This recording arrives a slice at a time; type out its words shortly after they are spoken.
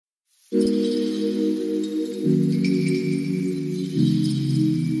Hi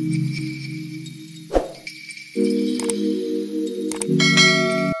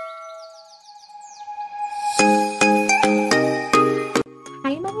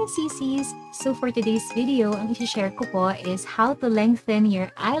mga sisis! So for today's video, ang isi-share ko po is how to lengthen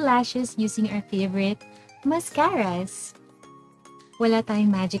your eyelashes using our favorite mascaras. Wala tayong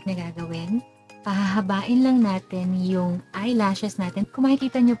magic na gagawin. Pahahabain lang natin yung eyelashes natin. Kung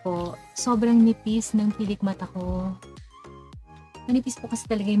makikita nyo po, sobrang nipis ng pilik mata ko. Manipis po kasi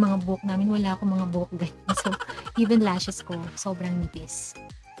talaga yung mga buhok namin. Wala akong mga buhok ganyan. So, even lashes ko, sobrang nipis.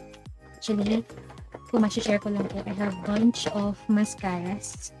 Actually, kung masishare ko lang po, I have a bunch of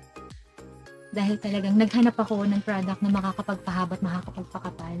mascaras. Dahil talagang naghanap ako ng product na makakapagpahaba at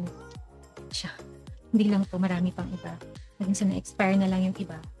makakapagpakapal. Siya. Hindi lang to, marami pang iba. Naging sa na-expire na lang yung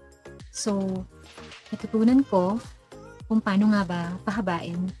iba. So, natutunan ko kung paano nga ba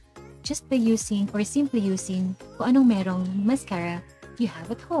pahabain just by using or simply using kung anong merong mascara you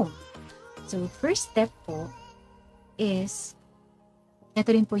have at home. So, first step po is,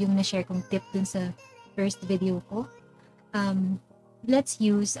 ito rin po yung na-share kong tip dun sa first video ko. Let's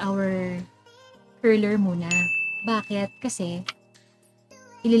use our curler muna. Bakit? Kasi,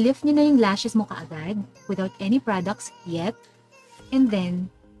 ililift nyo na yung lashes mo kaagad without any products yet. And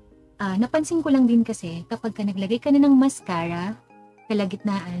then, napansin ko lang din kasi kapag ka naglagay ka na ng mascara,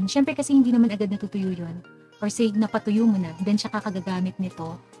 kalagitnaan, syempre kasi hindi naman agad natutuyo yun. Or say, napatuyo mo na, then siya kakagagamit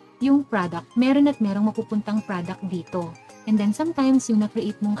nito, yung product, meron at merong mapupuntang product dito. And then sometimes, yung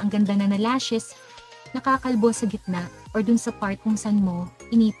na-create mong ang ganda na lashes, nakakalbo sa gitna or dun sa part kung saan mo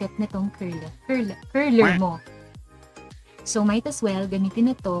inipit na tong curler mo. So, might as well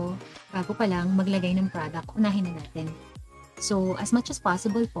gamitin na to bago pa lang maglagay ng product. Unahin na natin. So, as much as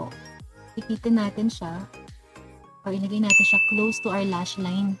possible po, ipitin natin siya or ilagay natin siya close to our lash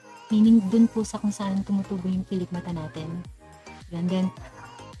line. Meaning, dun po sa kung saan tumutubo yung pilik mata natin. And then,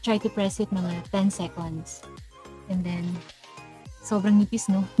 try to press it mga 10 seconds. And then, sobrang nipis,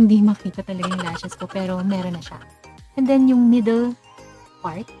 no? Hindi makita talaga yung lashes ko, pero meron na siya. And then, yung middle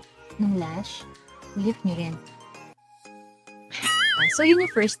part ng lash, lift nyo rin. So, yun yung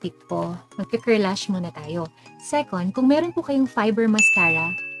first tip po. Magka-curl lash muna tayo. Second, kung meron po kayong fiber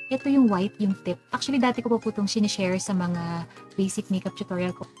mascara, ito yung white yung tip. Actually, dati ko pa po itong sinishare sa mga basic makeup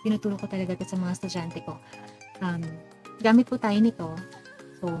tutorial ko. Tinuturo ko talaga ito sa mga estudyante ko. Gamit po tayo nito.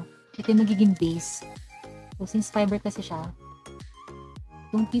 So, ito yung magiging base. So, since fiber kasi siya,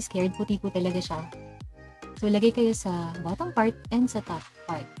 don't be scared, puti po talaga siya. So, lagay kayo sa bottom part and sa top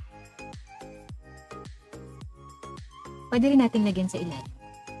part. Pwede rin natin lagyan sa ilalim.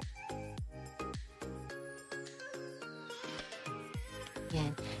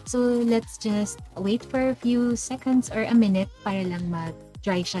 Yan. So, let's just wait for a few seconds or a minute para lang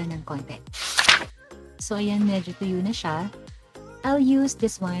mag-dry siya ng konti. So, ayan, medyo tuyo na siya. I'll use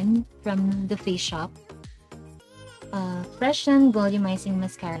this one from the Face Shop. Fresh and volumizing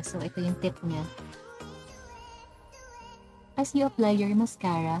mascara. So, ito yung tip niya. As you apply your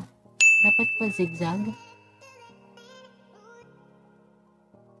mascara, dapat pa zigzag.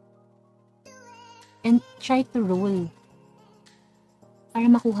 And try to roll para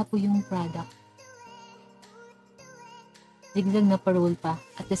makuha po yung product. Zigzag na pa-roll pa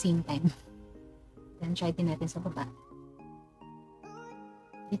at the same time. Then, try din natin sa baba.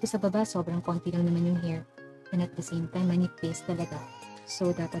 Dito sa baba, sobrang konti lang naman yung hair. And at the same time, manipis talaga. So,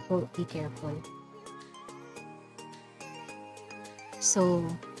 dapat po, be careful. So,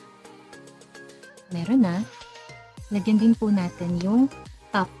 meron na. Lagyan din po natin yung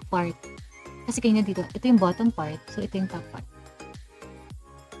top part. Kasi kayo na dito, ito yung bottom part. So, ito yung top part.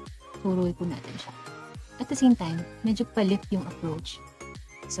 So, roll po natin siya. At the same time, medyo palit yung approach.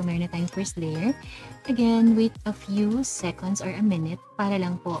 So, meron na tayong first layer. Again, wait a few seconds or a minute para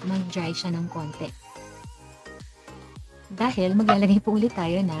lang po mag-dry siya ng konti. Dahil maglalagay po ulit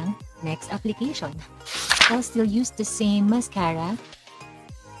tayo ng next application. I'll still use the same mascara.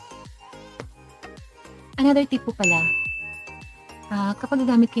 Another tip po pala, kapag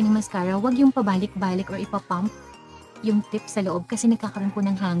gagamit kayo ng mascara, huwag yung pabalik-balik or ipapump yung tip sa loob kasi nagkakaroon po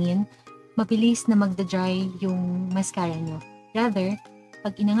ng hangin. Mabilis na magda-dry yung mascara nyo. Rather,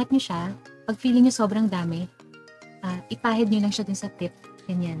 pag inangat nyo siya, pag feeling nyo sobrang dami, ipahid nyo lang siya dun sa tip.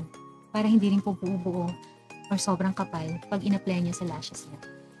 Ganyan. Para hindi rin po buo-buo or sobrang kapal pag in-apply nyo sa lashes nyo.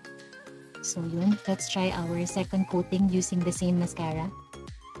 So yun, let's try our second coating using the same mascara.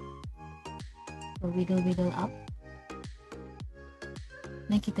 So wiggle up.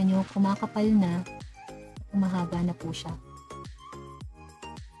 Nakita nyo, kumakapal na, kumahaba na po siya.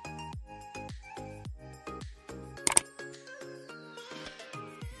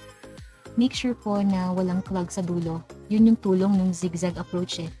 make sure po na walang clog sa dulo. Yun yung tulong ng zigzag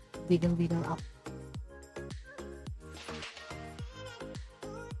approach eh. Wiggle, wiggle up.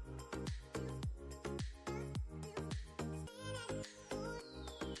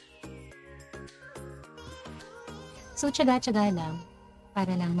 So, tiyaga-tiyaga lang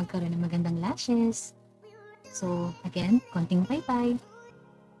para lang magkaroon ng magandang lashes. So, again, konting paypay.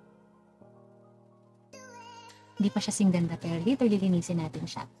 Hindi pa siya singganda pero later lilinisin natin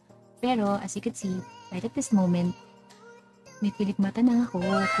siya. Pero, as you can see, right at this moment, may pilik mata na ako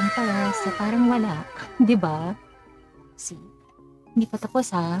kumpara sa parang wala. Diba? See? Hindi pa tapos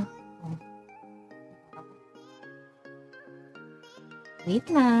ha. Wait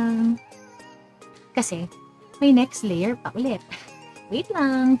lang. Kasi, may next layer pa ulit. Wait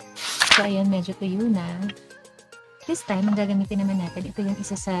lang. So, ayan, medyo tuyo na. This time, ang gagamitin naman natin, ito yung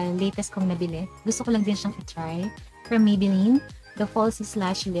isa sa latest kong nabili. Gusto ko lang din siyang i-try. From Maybelline, the Falsy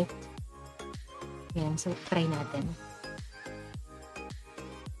Slash Lift. Ayan, so try natin.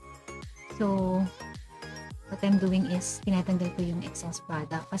 So, what I'm doing is, tinatanggal ko yung excess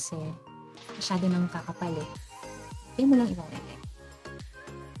product kasi masyado nang kakapal eh. Kaya mo lang ilalagay.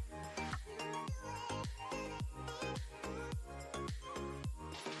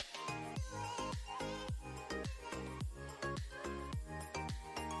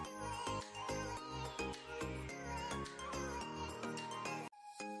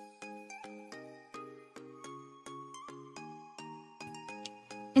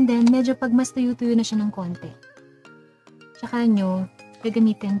 And then, medyo pag mas tuyo-tuyo na siya ng konti. Tsaka nyo,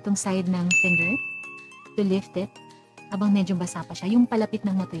 gagamitin tong side ng finger to lift it habang medyo basa pa siya. Yung palapit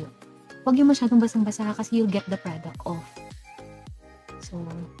ng matuyo. Huwag yung masyadong basang-basa kasi you'll get the product off. So,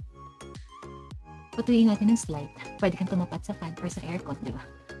 patuyin natin ng slight. Pwede kang tumapat sa fan or sa aircon, di ba?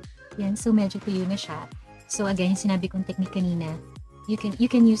 Yan, so medyo tuyo na siya. So again, yung sinabi kong technique kanina, you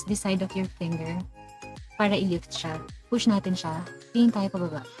can use this side of your finger para i-lift siya. Push natin siya. Tingin tayo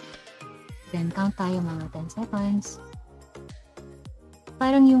pababa. Then, count tayo mga 10 seconds.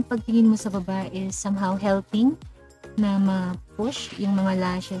 Parang yung pagtingin mo sa baba is somehow helping na ma-push yung mga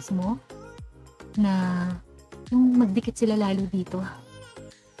lashes mo na yung magdikit sila lalo dito.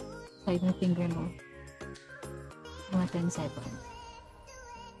 Side ng finger mo. Mga 10 seconds.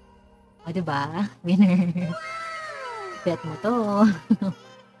 O, diba? Winner. Bet mo to.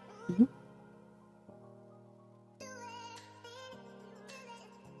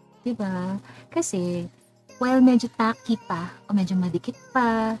 Diba? Kasi, while medyo tacky pa, o medyo madikit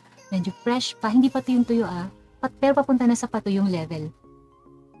pa, medyo fresh pa, hindi pa tuyong-tuyo pero papunta na sa patuyong level.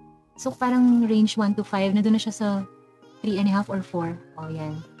 So, parang range 1 to 5, na doon na siya sa 3.5 or 4. O,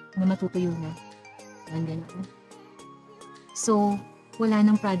 yan. Na matutuyo na. Yan, ganun. So, wala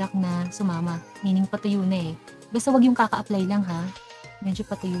nang product na sumama. Meaning, patuyo na eh. Basta wag yung kaka-apply lang ha. Medyo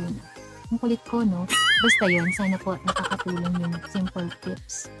patuyo na. Ang kulit ko, no? Basta yun, sana po nakakatulong yung simple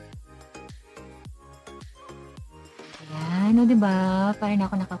tips. Ayan, o diba? Parang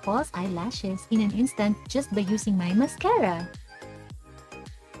ako naka-false eyelashes in an instant just by using my mascara.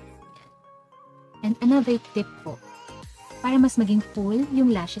 And another tip po, para mas maging full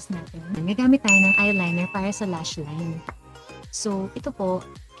yung lashes natin, gagamit tayo ng eyeliner para sa lash line. So, ito po,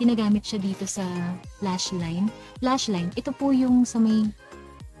 ginagamit siya dito sa lash line. Lash line, ito po yung sa may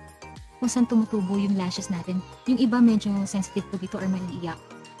kung saan tumutubo yung lashes natin. Yung iba medyo sensitive po dito or maiiyak.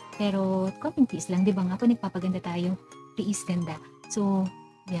 Pero, konting tiis lang, di ba nga po nagpapaganda tayo, tiis ganda. So,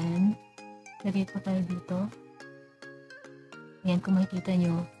 yan. Lagay po tayo dito. Yan, kung makikita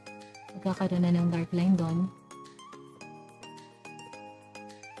nyo, magkakaroon na ng dark line doon.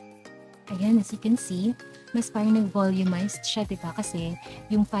 Ayan, as you can see, mas parang nag-volumized siya, diba? Kasi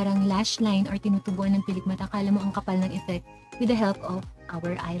yung parang lash line or tinutubuan ng pilik mata, akala mo ang kapal ng effect with the help of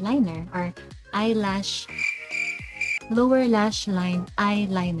our eyeliner or eyelash, lower lash line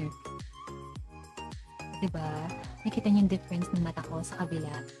eyeliner. Diba? Nakita niyo yung difference ng mata ko sa kabila.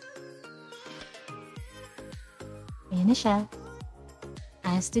 Ayan na siya.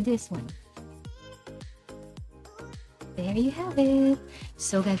 As to this one. There you have it.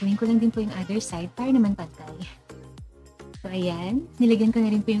 So, gagawin ko lang din po yung other side para naman pantay. So, ayan. Nilagyan ko na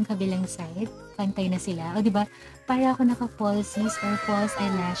rin po yung kabilang side. Pantay na sila. O, diba? Para ako naka-falsies or false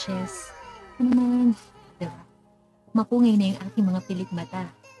eyelashes. Ano naman? Diba? Mapungay na yung aking mga pilik mata.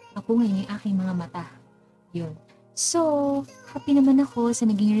 Mapungay na yung aking mga mata. Yun. So, happy naman ako sa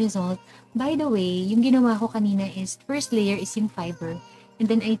naging result. By the way, yung ginawa ko kanina is, first layer is yung fiber. And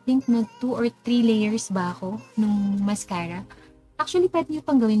then, I think nag 2 or 3 layers ba ako nung mascara. Actually, pwede nyo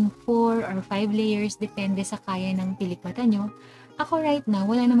pang gawing 4 or 5 layers, depende sa kaya ng pilik mata nyo. Ako right now,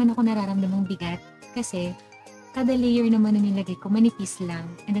 wala naman ako nararamdamang bigat kasi Kada layer naman na nilagay ko, manipis lang.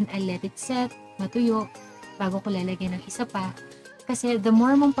 And then I'll let it set, matuyo, bago ko lalagyan ng isa pa. Kasi the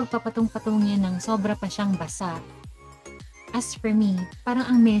more mong pagpapatong-patong yan ng sobra pa siyang basa. As for me, parang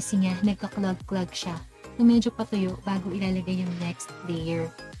ang messy niya, nagka-clog-clog siya. So medyo patuyo bago ilalagay yung next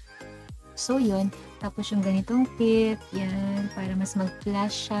layer. So yun, tapos yung ganitong tip, yan, para mas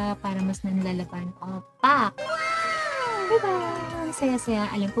mag-flash siya, para mas nanlalaban. Oh, pak! Diba? Ang saya-saya.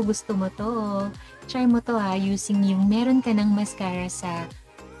 Alam ko gusto mo to. Try mo to ha, using yung meron ka ng mascara sa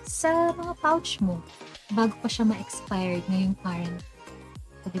mga pouch mo. Bago pa siya ma-expired ngayong parang,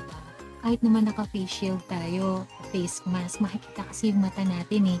 diba? Kahit naman naka-face shield tayo, face mask, makikita kasi yung mata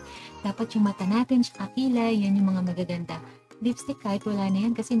natin eh. Dapat yung mata natin, siya kilay, yan yung mga magaganda. Lipstick kahit wala na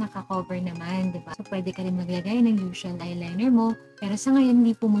yan kasi naka-cover naman, diba? So, pwede ka rin maglagay ng usual eyeliner mo. Pero sa ngayon,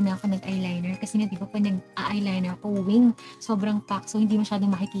 hindi po muna ako nag-eyeliner kasi nga, di ba pa nag-eyeliner ko, wing, sobrang pack, so hindi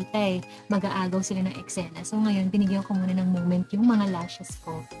masyadong makikita eh. Mag-aagaw sila ng eksena. So ngayon, binigyan ko muna ng moment yung mga lashes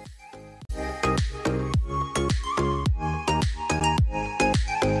ko.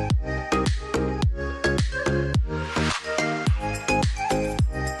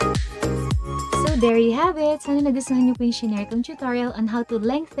 There you have it! Sana nagustuhan niyo po yung shinare kong tutorial on how to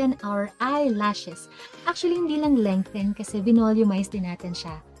lengthen our eyelashes. Actually, hindi lang lengthen kasi vinolumize din natin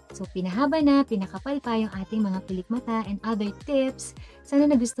siya. So, pinahaba na, pinakapal pa yung ating mga pilik mata and other tips. Sana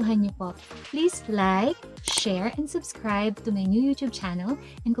nagustuhan niyo po. Please like, share, and subscribe to my new YouTube channel.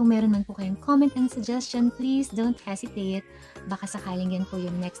 And kung meron man po kayong comment and suggestion, please don't hesitate. Baka sakaling yan po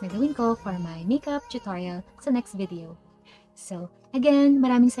yung next na gawin ko for my makeup tutorial sa next video. So, again,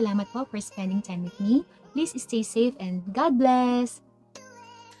 maraming salamat po for spending time with me. Please stay safe and God bless!